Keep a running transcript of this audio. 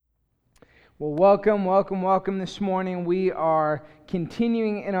Well, welcome this morning. We are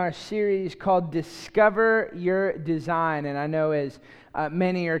continuing in our series called Discover Your Design. And I know as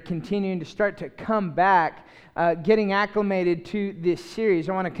many are continuing to start to come back, getting acclimated to this series,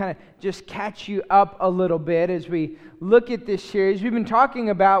 I want to kind of just catch you up a little bit as we look at this series. We've been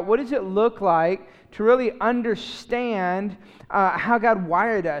talking about what does it look like to really understand how God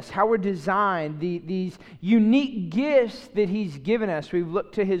wired us, how we're designed, these unique gifts that He's given us. We've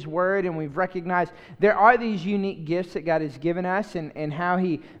looked to His Word and we've recognized there are these unique gifts that God has given us and how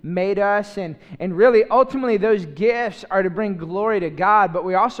He made us. And really, ultimately, those gifts are to bring glory to God, but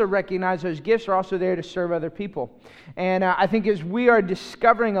we also recognize those gifts are also there to serve other people. And I think as we are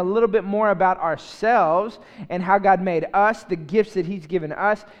discovering a little bit more about ourselves and how God made us, the gifts that He's given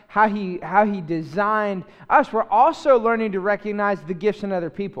us, how He designed us, we're also learning to recognize the gifts in other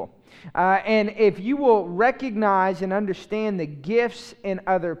people. And if you will recognize and understand the gifts in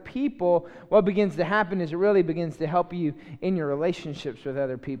other people, what begins to happen is it really begins to help you in your relationships with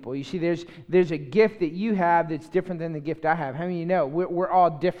other people. You see, there's a gift that you have that's different than the gift I have. How many of you know we're all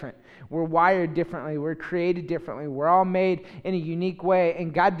different? We're wired differently. We're created differently. We're all made in a unique way,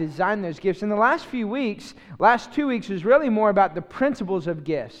 and God designed those gifts. In the last 2 weeks was really more about the principles of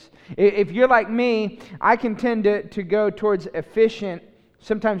gifts. If you're like me, I can tend to go towards efficient,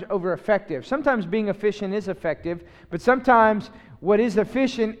 sometimes over effective. Sometimes being efficient is effective, but sometimes what is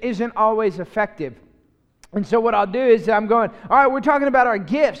efficient isn't always effective. And so what I'll do is I'm going, all right, we're talking about our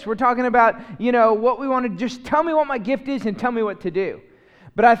gifts. We're talking about, what we want to just tell me what my gift is and tell me what to do.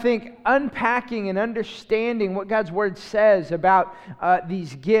 But I think unpacking and understanding what God's Word says about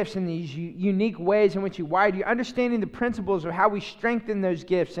these gifts and these unique ways in which He wired you, understanding the principles of how we strengthen those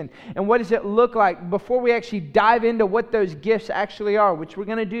gifts and what does it look like before we actually dive into what those gifts actually are, which we're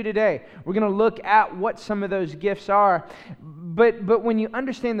going to do today. We're going to look at what some of those gifts are. But when you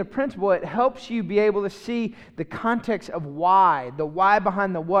understand the principle, it helps you be able to see the context of why, the why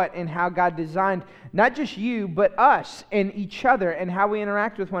behind the what, and how God designed not just you, but us and each other and how we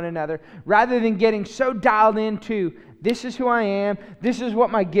interact with one another, rather than getting so dialed into this is who I am, this is what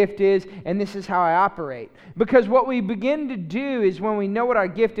my gift is, and this is how I operate. Because what we begin to do is when we know what our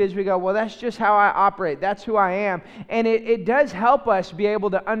gift is, we go, well, that's just how I operate. That's who I am. And it does help us be able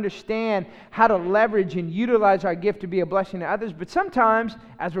to understand how to leverage and utilize our gift to be a blessing to others. But sometimes,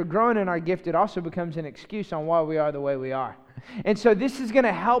 as we're growing in our gift, it also becomes an excuse on why we are the way we are. And so this is going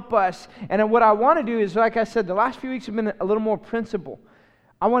to help us. And what I want to do is, like I said, the last few weeks have been a little more principle.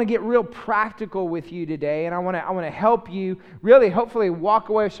 I want to get real practical with you today, and I want to help you really, hopefully, walk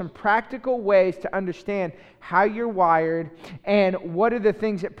away with some practical ways to understand how you're wired and what are the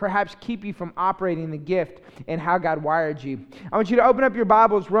things that perhaps keep you from operating the gift and how God wired you. I want you to open up your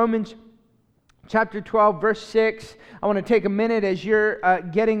Bibles, Romans chapter 12, verse 6. I want to take a minute as you're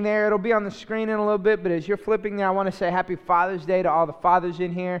getting there. It'll be on the screen in a little bit, but as you're flipping there, I want to say Happy Father's Day to all the fathers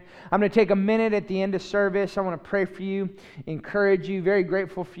in here. I'm going to take a minute at the end of service. I want to pray for you, encourage you. Very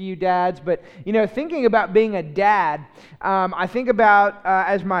grateful for you, dads. But, thinking about being a dad, I think about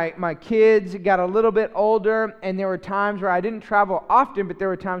as my kids got a little bit older, and there were times where I didn't travel often, but there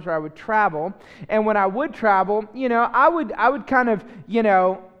were times where I would travel. And when I would travel, I would kind of,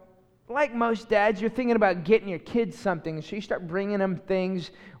 like most dads, you're thinking about getting your kids something, so you start bringing them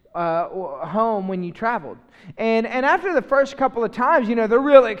things home when you traveled. And after the first couple of times, they're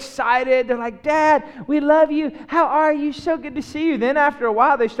real excited. They're like, Dad, we love you. How are you? So good to see you. Then after a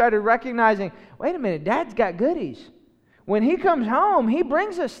while, they started recognizing, wait a minute, Dad's got goodies. When he comes home, he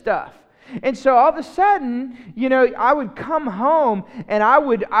brings us stuff. And so all of a sudden, I would come home and I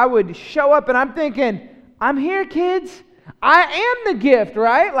would show up and I'm thinking, I'm here, kids. I am the gift,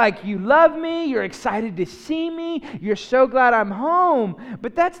 right? Like, you love me, you're excited to see me, you're so glad I'm home.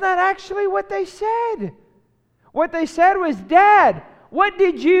 But that's not actually what they said. What they said was, Dad, what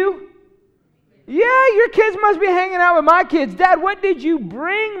did you... Yeah, your kids must be hanging out with my kids. Dad, what did you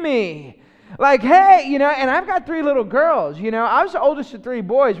bring me? Like, hey, and I've got 3 little girls, I was the oldest of 3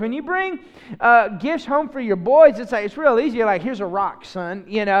 boys. When you bring gifts home for your boys, it's real easy. You're like, here's a rock, son.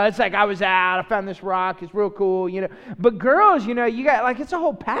 It's like, I was out, I found this rock, it's real cool, But girls, you got, like, it's a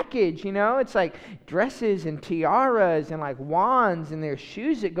whole package, It's like dresses and tiaras and, like, wands and there's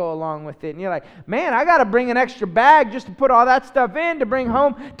shoes that go along with it. And you're like, man, I got to bring an extra bag just to put all that stuff in to bring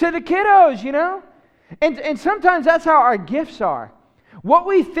home to the kiddos, And sometimes that's how our gifts are. What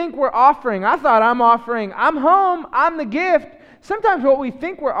we think we're offering, I'm home, I'm the gift. Sometimes what we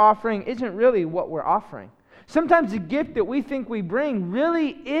think we're offering isn't really what we're offering. Sometimes the gift that we think we bring really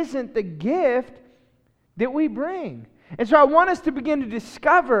isn't the gift that we bring. And so I want us to begin to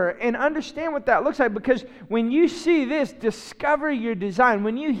discover and understand what that looks like, because when you see this, discover your design,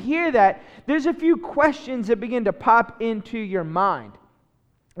 when you hear that, there's a few questions that begin to pop into your mind.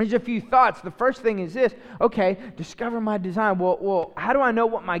 There's a few thoughts. The first thing is this: okay, discover my design. Well, how do I know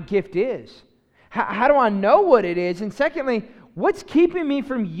what my gift is? How do I know what it is? And secondly, what's keeping me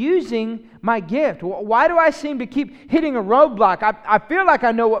from using my gift? Why do I seem to keep hitting a roadblock? I feel like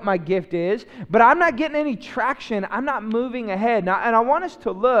I know what my gift is, but I'm not getting any traction. I'm not moving ahead. Now, and I want us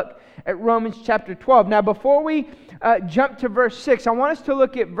to look at Romans chapter 12. Now, before we jump to verse 6, I want us to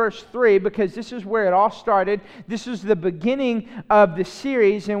look at verse 3, because this is where it all started. This is the beginning of the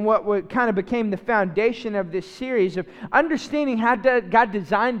series, and what kind of became the foundation of this series of understanding how God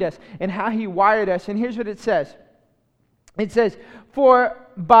designed us and how He wired us. And here's what it says. It says, "For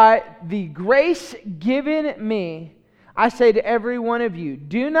by the grace given me, I say to every one of you,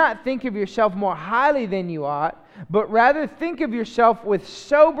 do not think of yourself more highly than you ought, but rather think of yourself with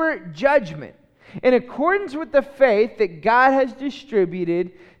sober judgment, in accordance with the faith that God has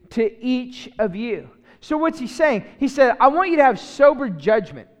distributed to each of you." So what's he saying? He said, I want you to have sober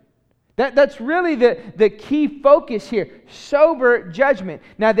judgment. That's really the key focus here. Sober judgment.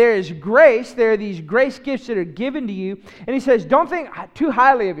 Now there is grace. There are these grace gifts that are given to you. And he says, don't think too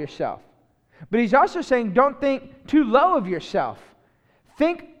highly of yourself. But he's also saying, don't think too low of yourself.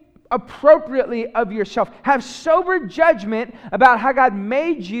 Think appropriately of yourself. Have sober judgment about how God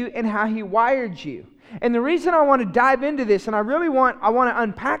made you and how He wired you. And the reason I want to dive into this, and I want to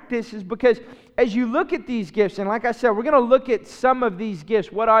unpack this, is because as you look at these gifts, and like I said, we're going to look at some of these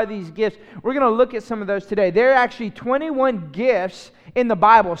gifts. What are these gifts? We're going to look at some of those today. There are actually 21 gifts in the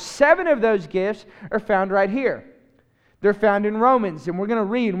Bible. 7 of those gifts are found right here. They're found in Romans, and we're going to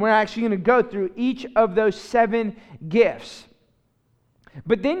read, and we're actually going to go through each of those 7 gifts.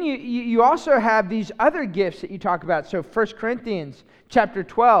 But then you also have these other gifts that you talk about. So 1 Corinthians chapter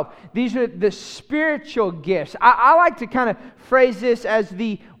 12, these are the spiritual gifts. I like to kind of phrase this as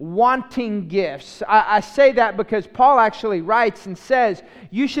the wanting gifts. I say that because Paul actually writes and says,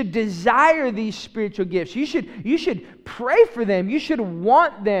 you should desire these spiritual gifts. You should pray for them. You should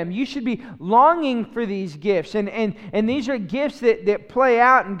want them. You should be longing for these gifts. And these are gifts that play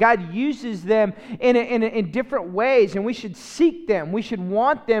out, and God uses them in different ways, and we should seek them. We should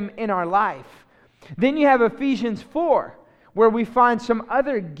want them in our life. Then you have Ephesians 4, where we find some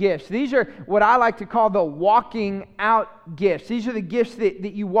other gifts. These are what I like to call the walking out gifts. These are the gifts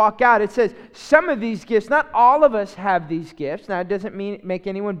that you walk out. It says some of these gifts, not all of us have these gifts. Now, it doesn't make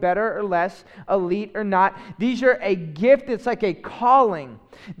anyone better or less, elite or not. These are a gift that's like a calling,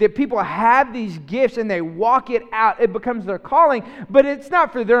 that people have these gifts and they walk it out. It becomes their calling, but it's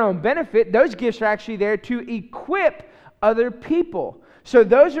not for their own benefit. Those gifts are actually there to equip other people. So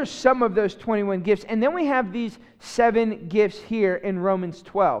those are some of those 21 gifts. And then we have these 7 gifts here in Romans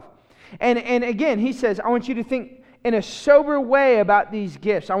 12. And again, he says, I want you to think in a sober way about these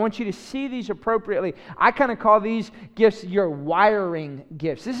gifts. I want you to see these appropriately. I kind of call these gifts your wiring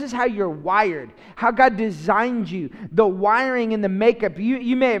gifts. This is how you're wired, how God designed you, the wiring and the makeup.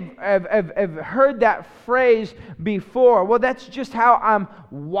 You may have heard that phrase before. Well, that's just how I'm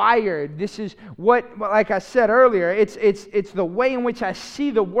wired. This is what, like I said earlier, it's the way in which I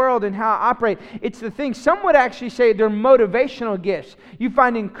see the world and how I operate. It's the thing. Some would actually say they're motivational gifts. You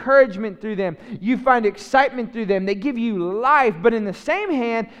find encouragement through them. You find excitement through them. They give you life, but in the same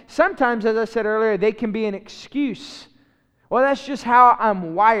hand, sometimes, as I said earlier, they can be an excuse. Well, that's just how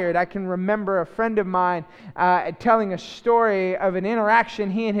I'm wired. I can remember a friend of mine telling a story of an interaction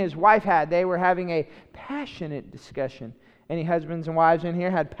he and his wife had. They were having a passionate discussion. Any husbands and wives in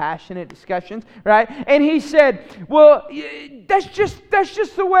here had passionate discussions, right? And he said, well, that's just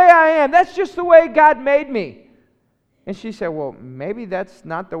the way I am. That's just the way God made me. And she said, well, maybe that's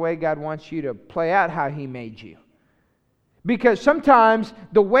not the way God wants you to play out how He made you. Because sometimes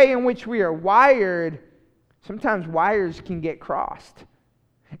the way in which we are wired, sometimes wires can get crossed.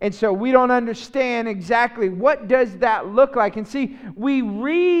 And so we don't understand exactly what does that look like. And see, we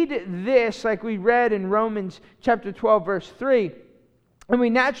read this like we read in Romans chapter 12, verse 3, and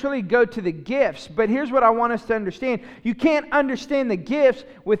we naturally go to the gifts. But here's what I want us to understand. You can't understand the gifts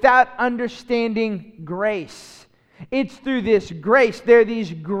without understanding grace. It's through this grace. There are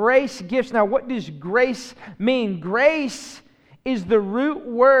these grace gifts. Now, what does grace mean? Grace is the root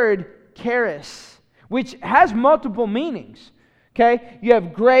word charis, which has multiple meanings. Okay? You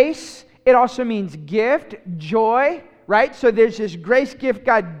have grace. It also means gift, joy, right? So there's this grace gift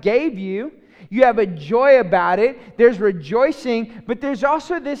God gave you. You have a joy about it. There's rejoicing, but there's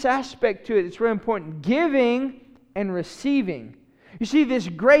also this aspect to it. It's really important. Giving and receiving. You see, this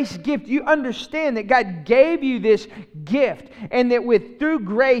grace gift, you understand that God gave you this gift, and that through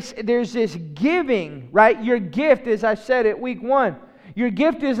grace, there's this giving, right? Your gift, as I said at week 1, your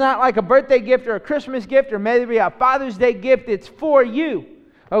gift is not like a birthday gift or a Christmas gift or maybe a Father's Day gift. It's for you,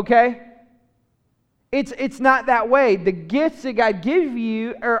 okay? It's not that way. The gifts that God gives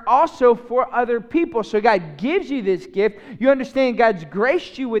you are also for other people. So God gives you this gift. You understand God's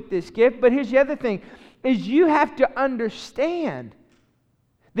graced you with this gift. But here's the other thing, is you have to understand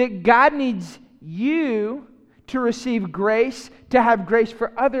that God needs you to receive grace, to have grace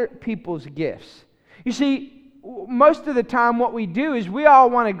for other people's gifts. You see, most of the time what we do is we all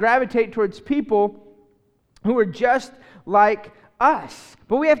want to gravitate towards people who are just like us.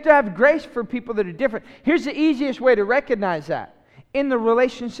 But we have to have grace for people that are different. Here's the easiest way to recognize that. In the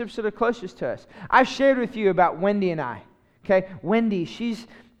relationships that are closest to us. I've shared with you about Wendy and I. Okay? Wendy, she's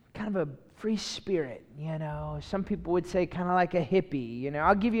kind of a free spirit, you know. Some people would say kind of like a hippie, you know.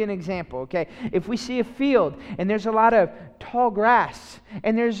 I'll give you an example, okay? If we see a field and there's a lot of tall grass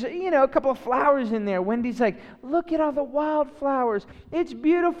and there's, you know, a couple of flowers in there, Wendy's like, look at all the wildflowers. It's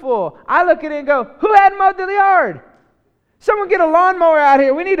beautiful. I look at it and go, who hadn't mowed the yard? Someone get a lawnmower out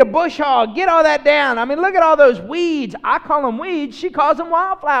here. We need a bush hog. Get all that down. I mean, look at all those weeds. I call them weeds. She calls them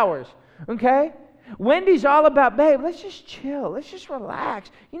wildflowers, okay? Wendy's all about, babe, let's just chill. Let's just relax.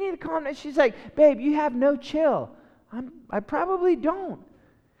 You need to calm down. She's like, babe, you have no chill. I probably don't.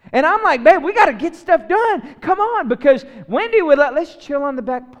 And I'm like, babe, we got to get stuff done. Come on. Because Wendy would let's chill on the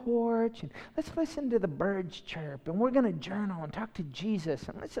back porch and let's listen to the birds chirp. And we're going to journal and talk to Jesus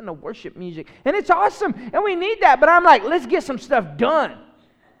and listen to worship music. And it's awesome. And we need that. But I'm like, let's get some stuff done.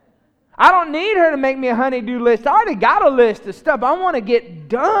 I don't need her to make me a honey-do list. I already got a list of stuff I want to get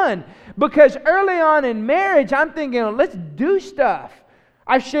done. Because early on in marriage, I'm thinking, let's do stuff.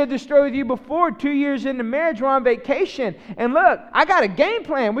 I've shared this story with you before. 2 years into marriage, we're on vacation. And look, I got a game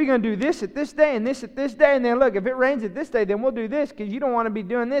plan. We're going to do this at this day and this at this day. And then look, if it rains at this day, then we'll do this because you don't want to be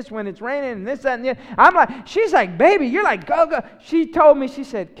doing this when it's raining and this, that, and the other. I'm like, she's like, baby, you're like, go, go. She told me, she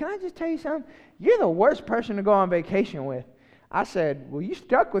said, can I just tell you something? You're the worst person to go on vacation with. I said, well, you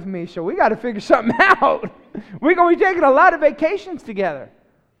stuck with me, so we got to figure something out. We're going to be taking a lot of vacations together.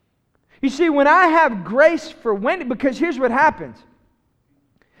 You see, when I have grace for Wendy, because here's what happens.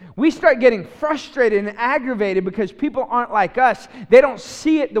 We start getting frustrated and aggravated because people aren't like us. They don't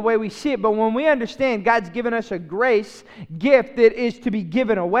see it the way we see it. But when we understand God's given us a grace gift that is to be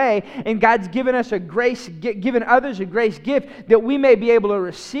given away, and God's given us a grace, given others a grace gift that we may be able to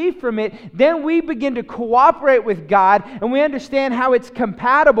receive from it, then we begin to cooperate with God, and we understand how it's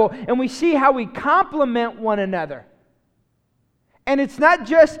compatible, and we see how we complement one another. And it's not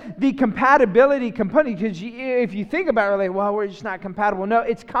just the compatibility component, because if you think about it, like, well, we're just not compatible. No,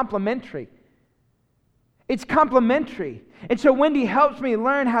 it's complementary. It's complementary. And so Wendy helps me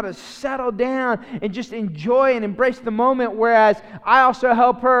learn how to settle down and just enjoy and embrace the moment, whereas I also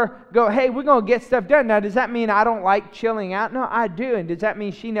help her go, hey, we're going to get stuff done. Now, does that mean I don't like chilling out? No, I do. And does that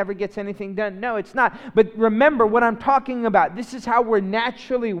mean she never gets anything done? No, it's not. But remember what I'm talking about. This is how we're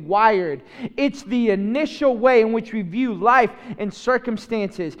naturally wired. It's the initial way in which we view life and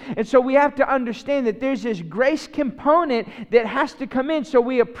circumstances. And so we have to understand that there's this grace component that has to come in so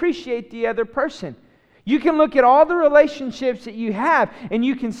we appreciate the other person. You can look at all the relationships that you have, and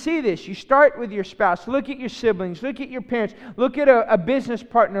you can see this. You start with your spouse. Look at your siblings. Look at your parents. Look at a business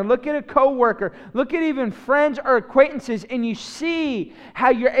partner. Look at a coworker. Look at even friends or acquaintances, and you see how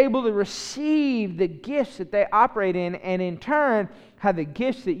you're able to receive the gifts that they operate in, and in turn, how the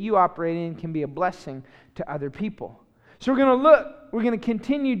gifts that you operate in can be a blessing to other people. So we're going to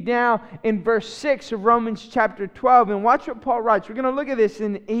continue down in verse 6 of Romans chapter 12, and watch what Paul writes. We're going to look at this,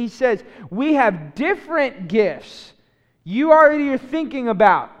 and he says, we have different gifts. You already are thinking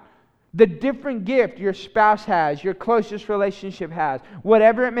about the different gift your spouse has, your closest relationship has,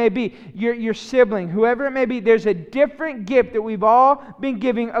 whatever it may be, your sibling, whoever it may be. There's a different gift that we've all been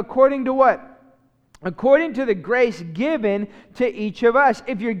giving according to what? According to the grace given to each of us.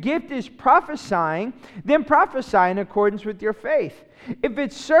 If your gift is prophesying, then prophesy in accordance with your faith. If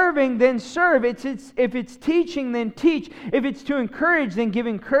it's serving, then serve. If it's teaching, then teach. If it's to encourage, then give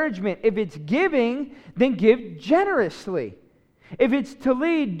encouragement. If it's giving, then give generously. If it's to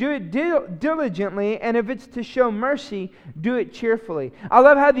lead, do it diligently. And if it's to show mercy, do it cheerfully. I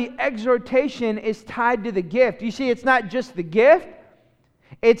love how the exhortation is tied to the gift. You see, it's not just the gift.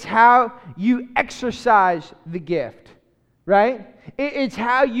 It's how you exercise the gift, right? It's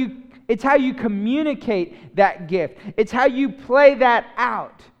how you communicate that gift. It's how you play that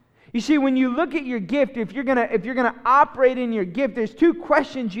out. You see, when you look at your gift, if you're gonna operate in your gift, there's two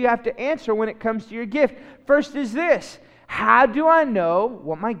questions you have to answer when it comes to your gift. First is this: How do I know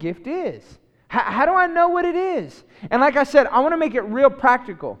what my gift is? How do I know what it is? And like I said, I want to make it real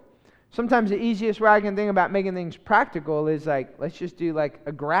practical. Sometimes the easiest way I can think about making things practical is like, let's just do like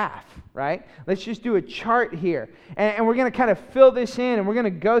a graph, right? Let's just do a chart here. And we're going to kind of fill this in, and we're going to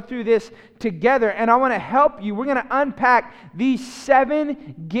go through this together. And I want to help you. We're going to unpack these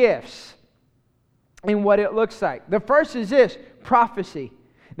 7 gifts and what it looks like. The first is this: prophecy.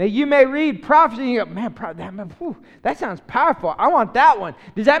 Now, you may read prophecy and you go, man, that sounds powerful. I want that one.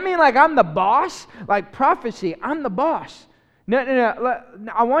 Does that mean like I'm the boss? Like prophecy, I'm the boss. No.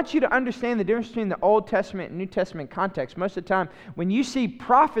 I want you to understand the difference between the Old Testament and New Testament context. Most of the time, when you see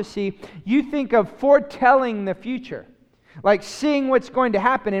prophecy, you think of foretelling the future, like seeing what's going to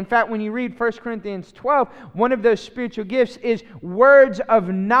happen. In fact, when you read 1 Corinthians 12, one of those spiritual gifts is words of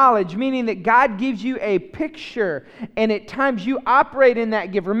knowledge, meaning that God gives you a picture, and at times you operate in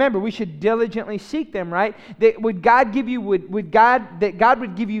that gift. Remember, we should diligently seek them, right? That God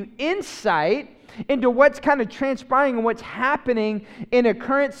would give you insight into what's kind of transpiring and what's happening in a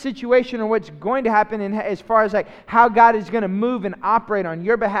current situation, or what's going to happen in, as far as like how God is going to move and operate on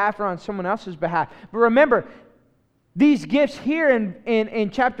your behalf or on someone else's behalf. But remember, these gifts here in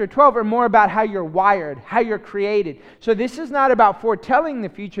chapter 12 are more about how you're wired, how you're created. So this is not about foretelling the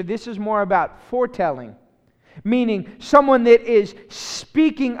future. This is more about foretelling. Meaning someone that is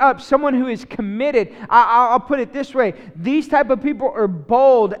speaking up, someone who is committed. I'll put it this way. These type of people are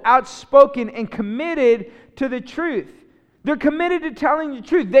bold, outspoken, and committed to the truth. They're committed to telling the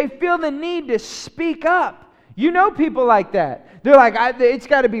truth. They feel the need to speak up. You know people like that. They're like, it's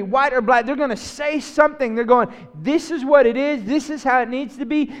got to be white or black. They're going to say something. They're going, this is what it is. This is how it needs to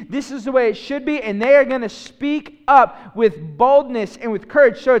be. This is the way it should be. And they are going to speak up with boldness and with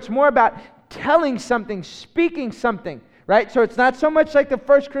courage. So it's more about telling something, speaking something, right? So it's not so much like the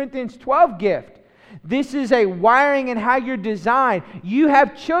 1 Corinthians 12 gift. This is a wiring in how you're designed. You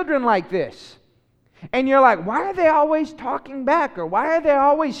have children like this. And you're like, why are they always talking back? Or why are they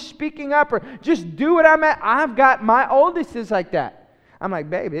always speaking up? Or just do what I'm at. I've got, my oldest is like that. I'm like,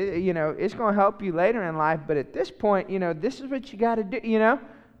 babe, it's going to help you later in life. But at this point, this is what you got to do,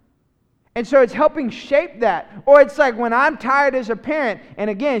 And so it's helping shape that. Or it's like when I'm tired as a parent, and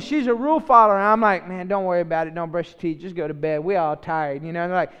again, she's a rule follower, and I'm like, man, don't worry about it. Don't brush your teeth. Just go to bed. We all tired. And they're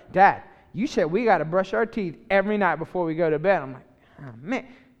like, Dad, you said we got to brush our teeth every night before we go to bed. I'm like, oh, man.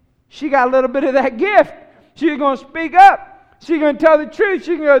 She got a little bit of that gift. She's going to speak up. She's going to tell the truth.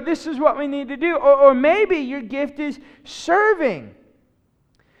 She can go, this is what we need to do. Or maybe your gift is serving.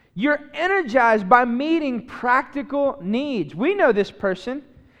 You're energized by meeting practical needs. We know this person.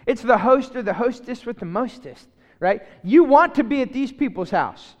 It's the host or the hostess with the mostest, right? You want to be at these people's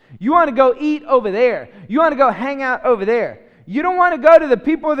house. You want to go eat over there. You want to go hang out over there. You don't want to go to the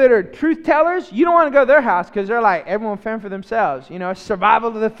people that are truth tellers. You don't want to go to their house because they're like, everyone fend for themselves. Survival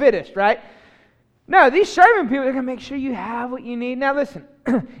of the fittest, right? No, these serving people, they're going to make sure you have what you need. Now listen,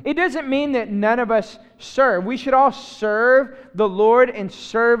 it doesn't mean that none of us serve. We should all serve the Lord and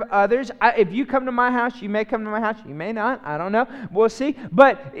serve others. If you come to my house, you may come to my house. You may not. I don't know. We'll see.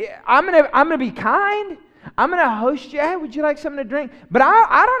 But I'm gonna be kind. I'm going to host you. Hey, would you like something to drink? But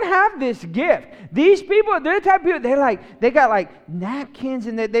I don't have this gift. These people, they're the type of people, they got like napkins,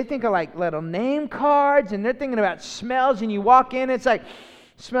 and they think of like little name cards, and they're thinking about smells, and you walk in, it's like,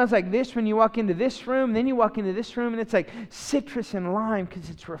 smells like this when you walk into this room, then you walk into this room, and it's like citrus and lime because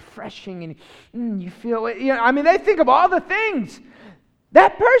it's refreshing, and you feel it. They think of all the things.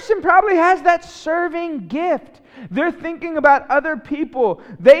 That person probably has that serving gift. They're thinking about other people.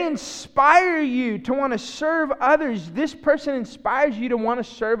 They inspire you to want to serve others. This person inspires you to want to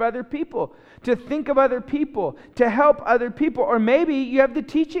serve other people, to think of other people, to help other people. Or maybe you have the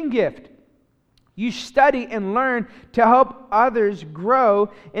teaching gift. You study and learn to help others grow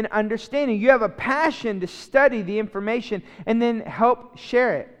in understanding. You have a passion to study the information and then help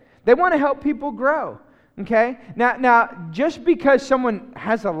share it. They want to help people grow. Okay? Now, just because someone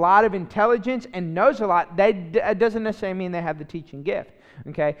has a lot of intelligence and knows a lot, that doesn't necessarily mean they have the teaching gift.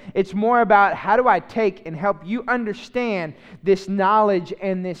 Okay? It's more about how do I take and help you understand this knowledge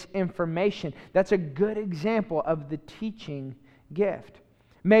and this information. That's a good example of the teaching gift.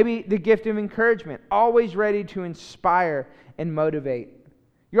 Maybe the gift of encouragement, always ready to inspire and motivate.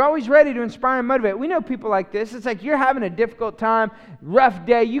 You're always ready to inspire and motivate. We know people like this. It's like you're having a difficult time, rough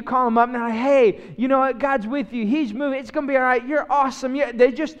day. You call them up and they're like, hey, you know what? God's with you. He's moving. It's going to be all right. You're awesome. They're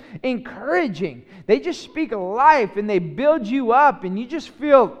just encouraging. They just speak life and they build you up, and you just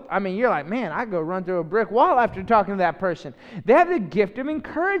feel, you're like, man, I go run through a brick wall after talking to that person. They have the gift of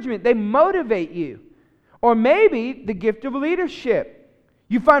encouragement. They motivate you. Or maybe the gift of leadership.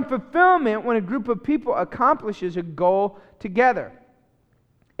 You find fulfillment when a group of people accomplishes a goal together.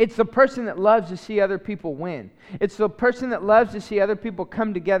 It's the person that loves to see other people win. It's the person that loves to see other people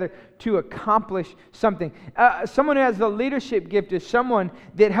come together to accomplish something. Someone who has the leadership gift is someone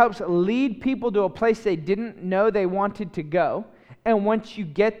that helps lead people to a place they didn't know they wanted to go. And once you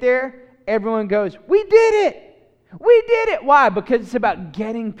get there, everyone goes, "We did it! We did it!" Why? Because it's about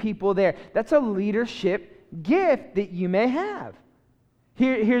getting people there. That's a leadership gift that you may have.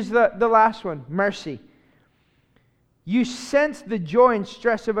 Here's the last one, mercy. You sense the joy and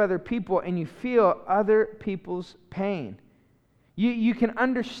stress of other people, and you feel other people's pain. You can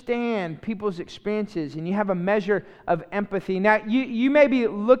understand people's experiences, and you have a measure of empathy. Now, you may be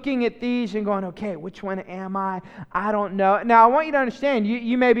looking at these and going, okay, which one am I? I don't know. Now, I want you to understand,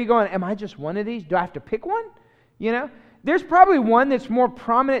 you may be going, am I just one of these? Do I have to pick one? You know? There's probably one that's more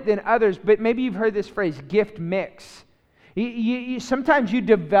prominent than others, but maybe you've heard this phrase, gift mix. Sometimes you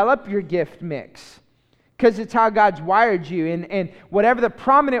develop your gift mix, because it's how God's wired you. And whatever the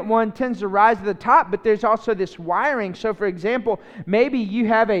prominent one tends to rise to the top, but there's also this wiring. So, for example, maybe you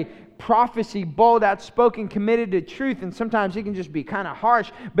have a prophecy, bold, outspoken, committed to truth, and sometimes it can just be kind of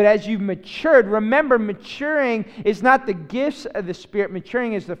harsh. But as you've matured, remember, maturing is not the gifts of the Spirit.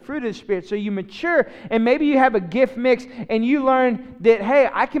 Maturing is the fruit of the Spirit. So you mature, and maybe you have a gift mix, and you learn that, hey,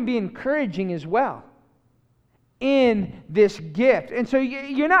 I can be encouraging as well in this gift. And so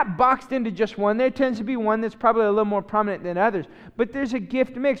you're not boxed into just one. There tends to be one that's probably a little more prominent than others. But there's a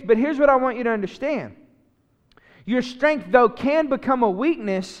gift mix. But here's what I want you to understand. Your strength, though, can become a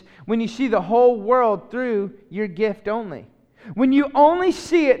weakness when you see the whole world through your gift only. When you only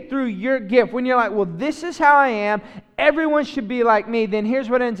see it through your gift, when you're like, well, this is how I am, everyone should be like me, then here's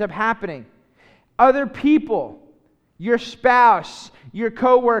what ends up happening. Other people, your spouse, your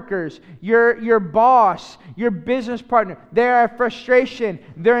coworkers, your boss, your business partner, they're a frustration,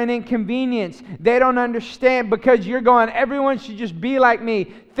 they're an inconvenience. They don't understand because you're going, everyone should just be like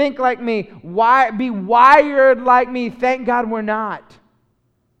me, think like me, be wired like me. Thank God we're not.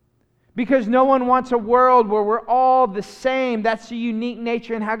 Because no one wants a world where we're all the same. That's the unique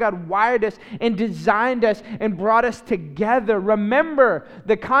nature in how God wired us and designed us and brought us together. Remember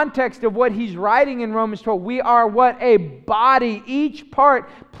the context of what he's writing in Romans 12. We are what? A body. Each part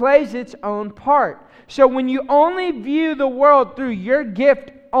plays its own part. So when you only view the world through your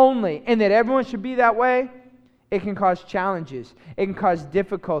gift only, and that everyone should be that way, it can cause challenges. It can cause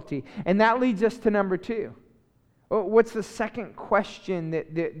difficulty. And that leads us to number 2. What's the second question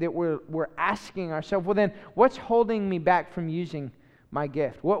that we're asking ourselves? Well, then, what's holding me back from using my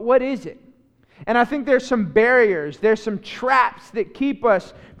gift? What is it? And I think there's some barriers. There's some traps that keep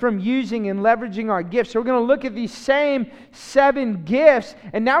us from using and leveraging our gifts. So we're going to look at these same 7 gifts,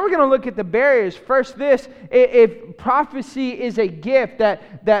 and now we're going to look at the barriers. First, this: if prophecy is a gift,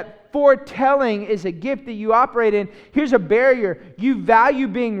 that foretelling is a gift that you operate in, here's a barrier. You value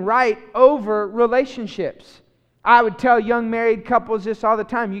being right over relationships. I would tell young married couples this all the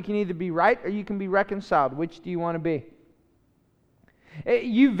time. You can either be right or you can be reconciled. Which do you want to be?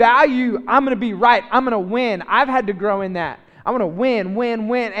 You value, I'm going to be right. I'm going to win. I've had to grow in that. I'm going to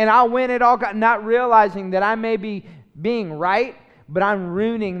win. And I'll win it all. Not realizing that I may be being right, but I'm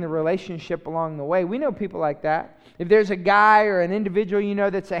ruining the relationship along the way. We know people like that. If there's a guy or an individual you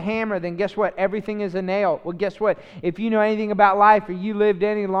know that's a hammer, then guess what? Everything is a nail. Well, guess what? If you know anything about life or you lived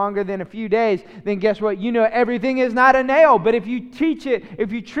any longer than a few days, then guess what? You know everything is not a nail. But if you teach it,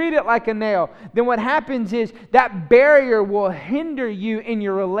 if you treat it like a nail, then what happens is that barrier will hinder you in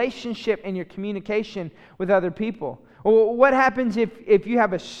your relationship and your communication with other people. Well, what happens if you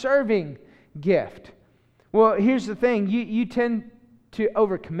have a serving gift? Well, here's the thing. You tend to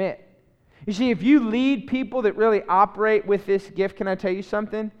overcommit. You see, if you lead people that really operate with this gift, can I tell you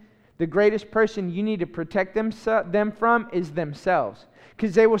something? The greatest person you need to protect them from is themselves.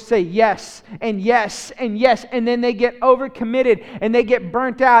 Because they will say yes, and yes, and yes, and then they get overcommitted, and they get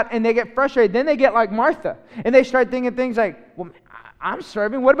burnt out, and they get frustrated. Then they get like Martha, and they start thinking things like, well, I'm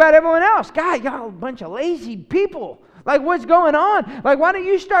serving, what about everyone else? God, y'all a bunch of lazy people. Like, what's going on? Like, why don't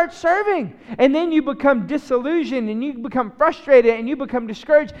you start serving? And then you become disillusioned, and you become frustrated, and you become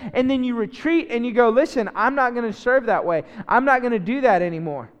discouraged, and then you retreat, and you go, listen, I'm not going to serve that way. I'm not going to do that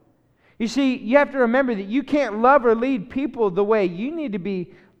anymore. You see, you have to remember that you can't love or lead people the way you need to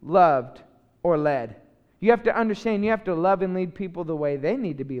be loved or led. You have to understand you have to love and lead people the way they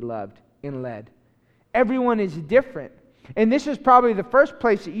need to be loved and led. Everyone is different. And this is probably the first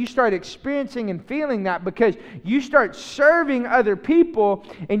place that you start experiencing and feeling that, because you start serving other people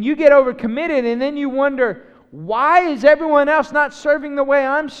and you get overcommitted, and then you wonder, why is everyone else not serving the way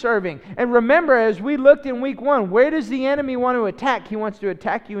I'm serving? And remember, as we looked in week 1, where does the enemy want to attack? He wants to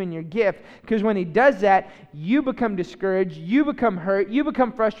attack you in your gift, because when he does that, you become discouraged, you become hurt, you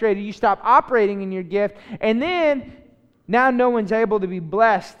become frustrated, you stop operating in your gift, and then now no one's able to be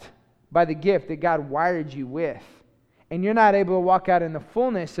blessed by the gift that God wired you with. And you're not able to walk out in the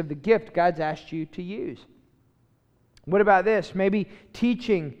fullness of the gift God's asked you to use. What about this? Maybe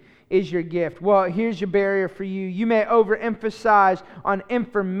teaching is your gift. Well, here's your barrier for you. You may overemphasize on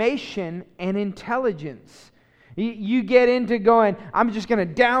information and intelligence. You get into going, I'm just going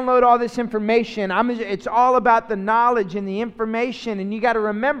to download all this information. It's all about the knowledge and the information. And you got to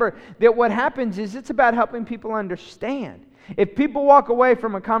remember that what happens is it's about helping people understand. If people walk away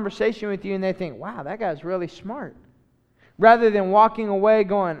from a conversation with you and they think, wow, that guy's really smart, rather than walking away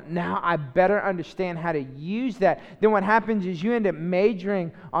going, now I better understand how to use that, then what happens is you end up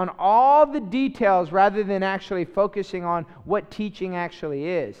majoring on all the details rather than actually focusing on what teaching actually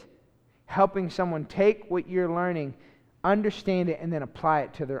is. Helping someone take what you're learning, understand it, and then apply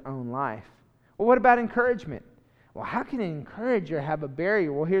it to their own life. Well, what about encouragement? Well, how can an encourager have a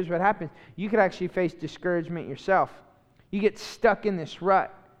barrier? Well, here's what happens. You could actually face discouragement yourself. You get stuck in this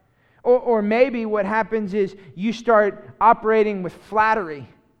rut. Or maybe what happens is you start operating with flattery,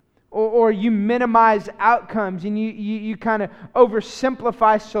 or you minimize outcomes, and you kind of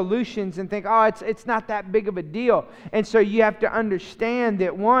oversimplify solutions and think, oh, it's not that big of a deal. And so you have to understand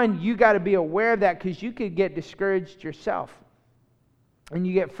that, one, you got to be aware of that, because you could get discouraged yourself, and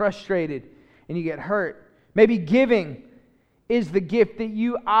you get frustrated, and you get hurt. Maybe giving is the gift that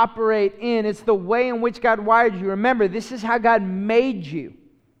you operate in. It's the way in which God wired you. Remember, this is how God made you.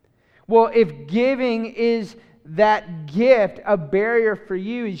 Well, if giving is that gift, a barrier for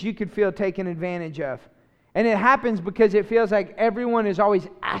you is you could feel taken advantage of. And it happens because it feels like everyone is always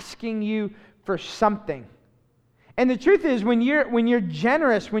asking you for something. And the truth is, when you're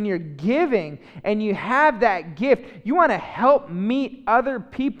generous, when you're giving, and you have that gift, you want to help meet other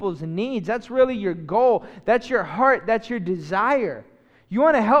people's needs. That's really your goal. That's your heart. That's your desire. You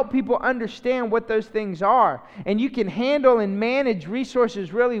want to help people understand what those things are. And you can handle and manage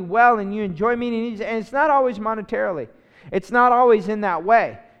resources really well, and you enjoy meeting needs. And it's not always monetarily. It's not always in that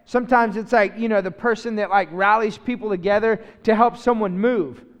way. Sometimes it's like, the person that rallies people together to help someone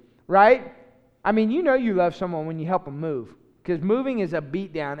move, right? I mean, you love someone when you help them move, because moving is a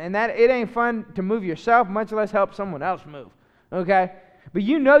beatdown, and that it ain't fun to move yourself, much less help someone else move, okay? But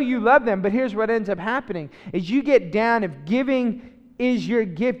you love them, but here's what ends up happening, is you get down, if giving is your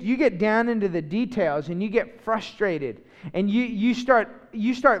gift, you get down into the details and you get frustrated, and you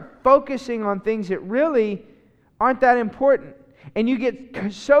start focusing on things that really aren't that important, and you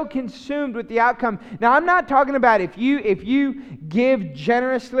get so consumed with the outcome. Now, I'm not talking about if you give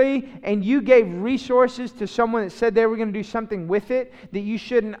generously and you gave resources to someone that said they were going to do something with it, that you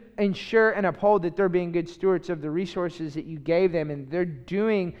shouldn't ensure and uphold that they're being good stewards of the resources that you gave them and they're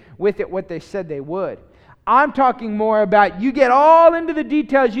doing with it what they said they would. I'm talking more about you get all into the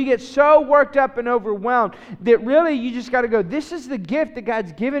details, you get so worked up and overwhelmed that really you just got to go, this is the gift that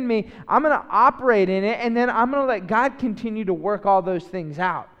God's given me, I'm going to operate in it, and then I'm going to let God continue to work all those things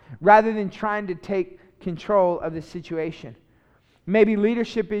out rather than trying to take control of the situation. Maybe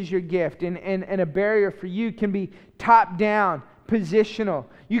leadership is your gift, and a barrier for you can be top-down, positional.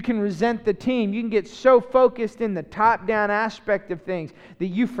 You can resent the team. You can get so focused in the top-down aspect of things that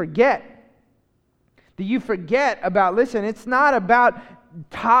you forget about, listen, it's not about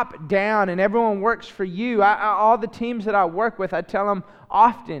top down and everyone works for you. All the teams that I work with, I tell them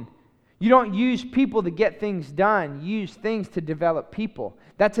often, you don't use people to get things done. You use things to develop people.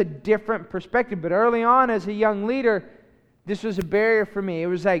 That's a different perspective. But early on as a young leader, this was a barrier for me. It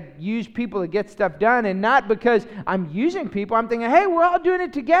was like, use people to get stuff done, and not because I'm using people. I'm thinking, hey, we're all doing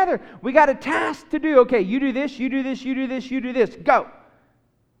it together. We got a task to do. Okay, you do this, you do this, you do this, you do this. Go.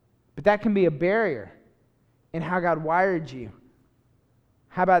 But that can be a barrier in how God wired you.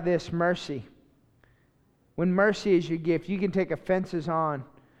 How about this? Mercy. When mercy is your gift, you can take offenses on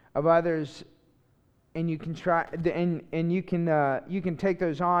of others, and you can try and you can take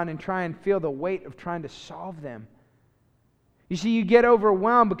those on and try and feel the weight of trying to solve them. You see, you get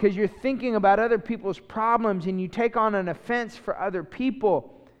overwhelmed because you're thinking about other people's problems, and you take on an offense for other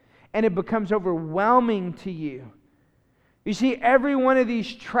people, and it becomes overwhelming to you. You see, every one of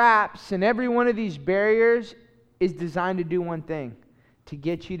these traps and every one of these barriers is designed to do one thing: to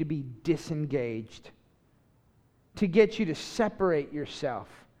get you to be disengaged, to get you to separate yourself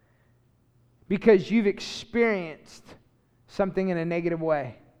because you've experienced something in a negative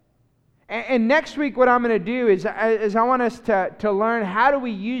way. And next week, what I'm going to do is I want us to learn, how do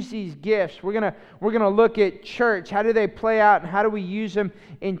we use these gifts? We're gonna look at church. How do they play out, and how do we use them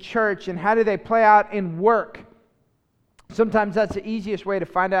in church, and how do they play out in work? Sometimes that's the easiest way to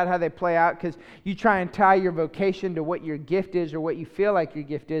find out how they play out, because you try and tie your vocation to what your gift is or what you feel like your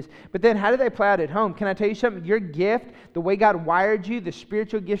gift is. But then how do they play out at home? Can I tell you something? Your gift, the way God wired you, the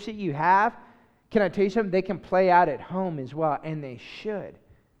spiritual gifts that you have, can I tell you something? They can play out at home as well, and they should.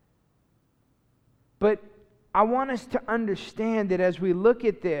 But I want us to understand that as we look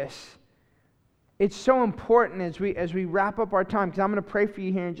at this, it's so important as we wrap up our time, because I'm going to pray for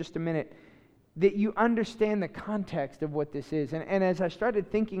you here in just a minute, that you understand the context of what this is. And as I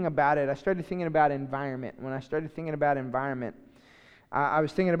started thinking about it, I started thinking about environment. When I started thinking about environment, I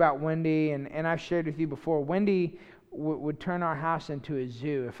was thinking about Wendy, and I've shared with you before, Wendy would turn our house into a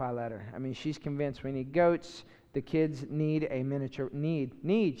zoo if I let her. I mean, she's convinced we need goats. The kids need a miniature,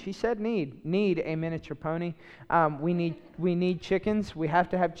 she said need a miniature pony. We need chickens. We have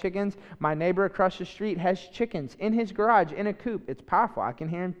to have chickens. My neighbor across the street has chickens in his garage, in a coop. It's powerful. I can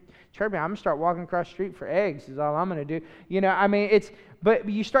hear him chirping. I'm going to start walking across the street for eggs is all I'm going to do. But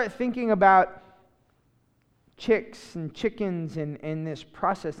you start thinking about chicks and chickens and this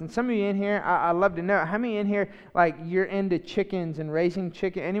process. And some of you in here, I'd love to know, how many in here, like, you're into chickens and raising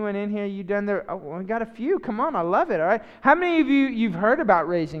chicken? Anyone in here, you done there? Oh, well, we got a few. Come on, I love it, all right? How many of you've heard about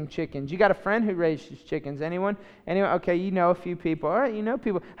raising chickens? You got a friend who raises chickens? Anyone? Okay, you know a few people. All right, you know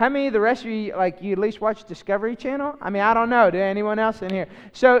people. How many of the rest of you, like, you at least watch Discovery Channel? I mean, I don't know. Do anyone else in here?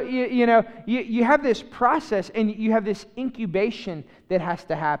 So, you have this process, and you have this incubation that has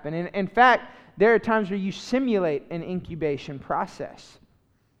to happen. And in fact, there are times where you simulate an incubation process.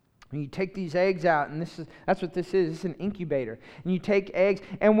 And you take these eggs out, and that's what this is. It's an incubator. And you take eggs,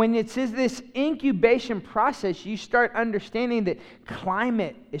 and when it says this incubation process, you start understanding that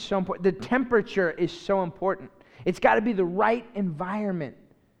climate is so important. The temperature is so important. It's got to be the right environment.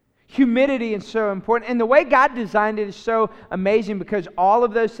 Humidity is so important. And the way God designed it is so amazing, because all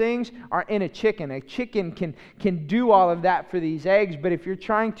of those things are in a chicken. A chicken can do all of that for these eggs, but if you're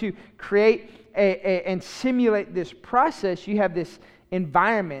trying to create and simulate this process, you have this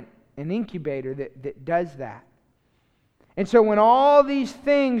environment, an incubator that does that. And so when all these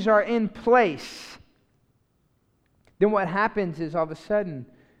things are in place, then what happens is all of a sudden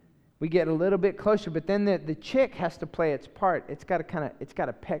we get a little bit closer, but then the chick has to play its part. It's got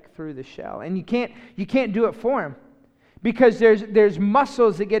to peck through the shell, and you can't do it for him, because there's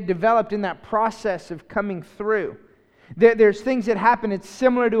muscles that get developed in that process of coming through. There's things that happen. It's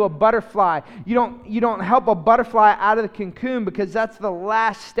similar to a butterfly. You don't help a butterfly out of the cocoon, because that's the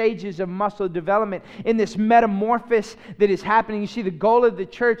last stages of muscle development in this metamorphosis that is happening. You see, the goal of the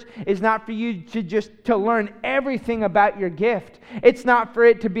church is not for you to learn everything about your gift. It's not for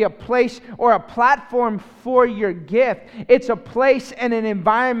it to be a place or a platform for your gift. It's a place and an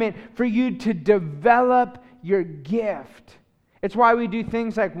environment for you to develop your gift. It's why we do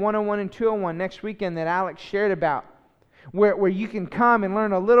things like 101 and 201 next weekend that Alex shared about, where you can come and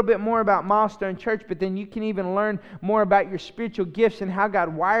learn a little bit more about Milestone Church, but then you can even learn more about your spiritual gifts and how God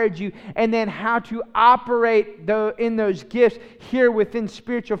wired you, and then how to operate in those gifts here within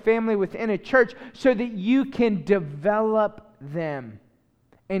spiritual family, within a church, so that you can develop them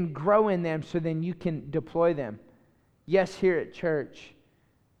and grow in them, so then you can deploy them. Yes, here at church,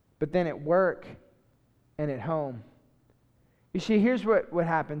 but then at work and at home. You see, here's what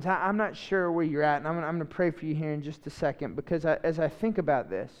happens. I'm not sure where you're at, and I'm going to pray for you here in just a second, because as I think about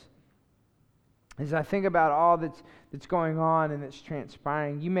this, as I think about all that's going on and that's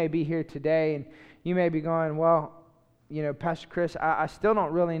transpiring, you may be here today, and you may be going, well, Pastor Chris, I still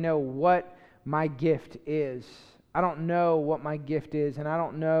don't really know what my gift is. I don't know what my gift is, and I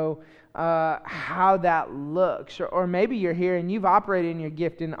don't know how that looks. Or maybe you're here and you've operated in your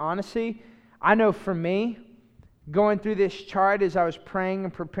gift, and honestly, I know for me, going through this chart as I was praying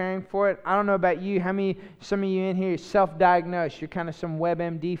and preparing for it, I don't know about you, some of you in here self-diagnosed. You're kind of some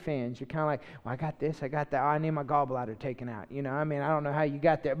WebMD fans. You're kind of like, well, I got this, I got that. Oh, I need my gallbladder taken out. I don't know how you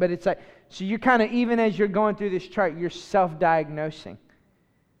got there. But it's like, so you're kind of, even as you're going through this chart, you're self-diagnosing.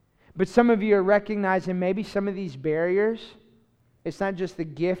 But some of you are recognizing maybe some of these barriers. It's not just the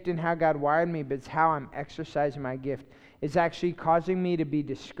gift and how God wired me, but it's how I'm exercising my gift. It's actually causing me to be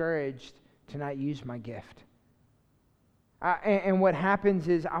discouraged to not use my gift. And what happens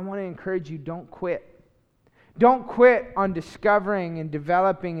is, I want to encourage you, don't quit. Don't quit on discovering and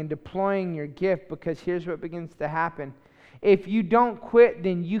developing and deploying your gift, because here's what begins to happen. If you don't quit,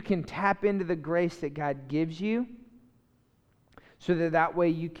 then you can tap into the grace that God gives you, so that way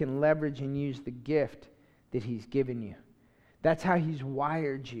you can leverage and use the gift that He's given you. That's how He's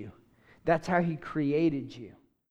wired you. That's how He created you.